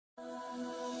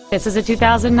This is a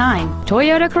 2009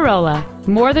 Toyota Corolla.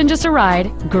 More than just a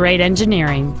ride, great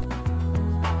engineering.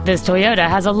 This Toyota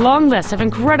has a long list of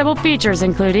incredible features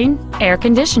including air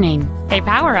conditioning, a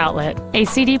power outlet, a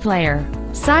CD player,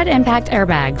 side impact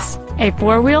airbags, a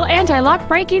four-wheel anti-lock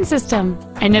braking system,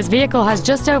 and this vehicle has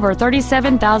just over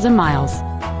 37,000 miles.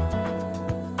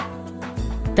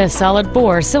 The solid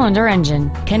four-cylinder engine,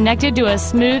 connected to a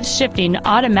smooth shifting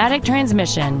automatic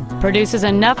transmission, produces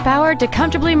enough power to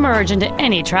comfortably merge into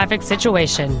any traffic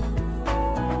situation.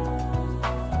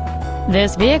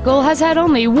 This vehicle has had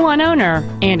only one owner,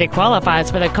 and it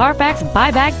qualifies for the Carfax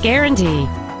buyback guarantee.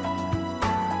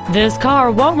 This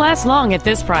car won't last long at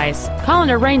this price. Call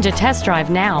and arrange a test drive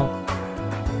now.